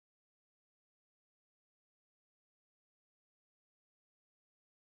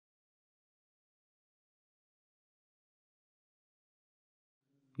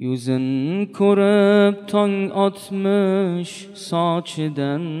Yüzün ko'rib tong otmish,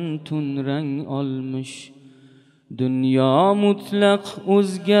 sochidan tun rang olmish. Dunyo mutlaq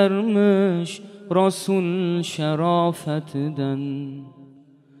o'zgarmish, Rasul sharofatidan.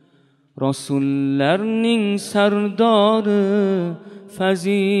 Rasullarning sardori,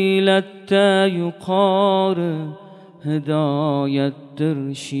 fazilatda yuqori, hidoyatdir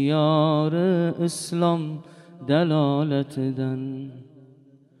shiori, islom dalolatidan.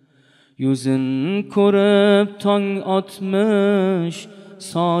 Yüzün ko'rib tong otmish,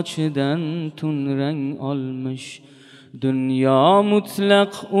 sochidan tun rang olmish. Dunyo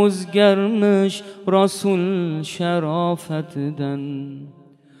mutlaq o'zgarmish, Rasul sharofatidan.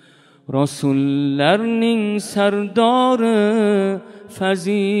 Rasullarning sardori,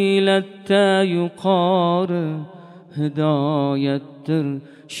 fazilatda yuqori, hidoyatdir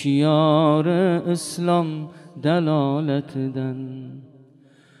shiori, islom dalolatidan.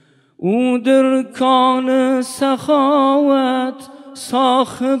 Udir koni saxovat,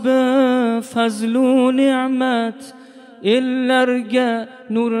 sohibi fazlu ne'mat, ellarga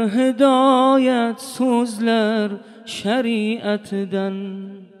nur hidoyat so'zlar shariatidan.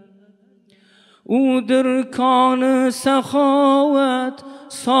 Udir koni saxovat,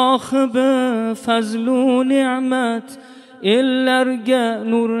 sohibi fazlu ne'mat, ellarga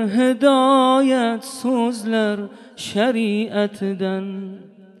nur hidoyat so'zlar shariatidan.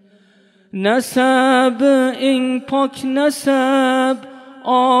 Nasabi eng pok nasab,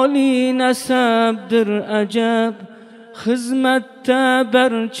 oli nasabdir ajab, xizmatda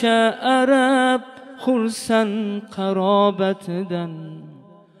barcha arab, xursand qarobatidan.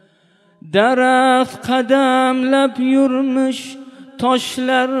 Daraxt qadamlab yurmish,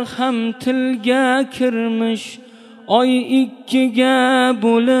 toshlar ham tilga kirmish, oy ikkiga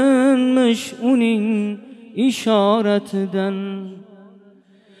bo'linmish uning ishoratidan.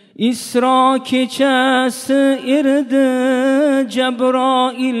 Isro kechasi erdi,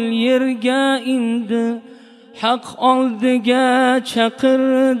 Jabroil yerga indi, haq oldiga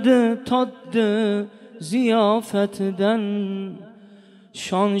chaqirdi, totdi ziyofatidan.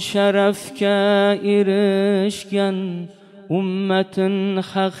 Shon sharafga erishgan, ummatin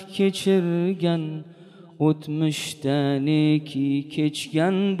haq kechirgan, o'tmishda neki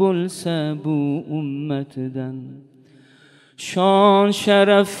kechgan bo'lsa bu ummatidan. Shon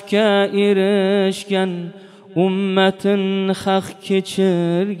sharafga erishgan, ummatin haq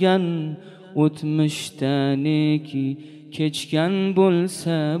kechirgan, o'tmishda neki kechgan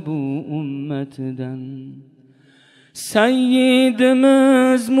bo'lsa bu ummatidan.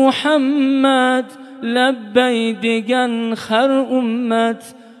 Sayyidimiz Muhammad labbay degan har ummat,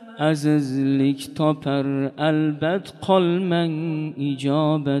 azizlik topar albat, qolmang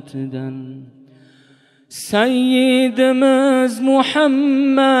ijobatidan. Sayyidimiz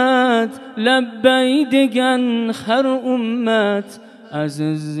Muhammad labbay degan har ummat,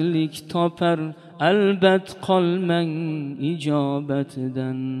 azizlik topar albat, qolmang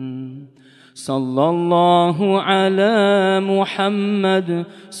ijobatidan. Sallallahu ala Muhammad,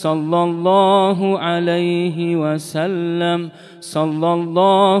 sallallahu alayhi wa sallam.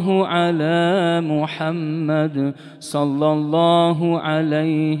 Sallallahu ala Muhammad, sallallahu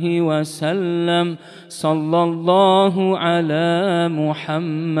alayhi wa sallam. Sallallahu ala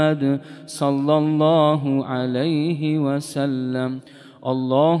Muhammad, sallallahu alayhi wa sallam.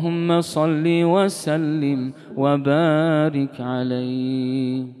 Allahumma salli wa sallim wa barik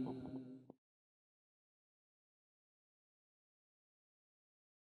alayhi.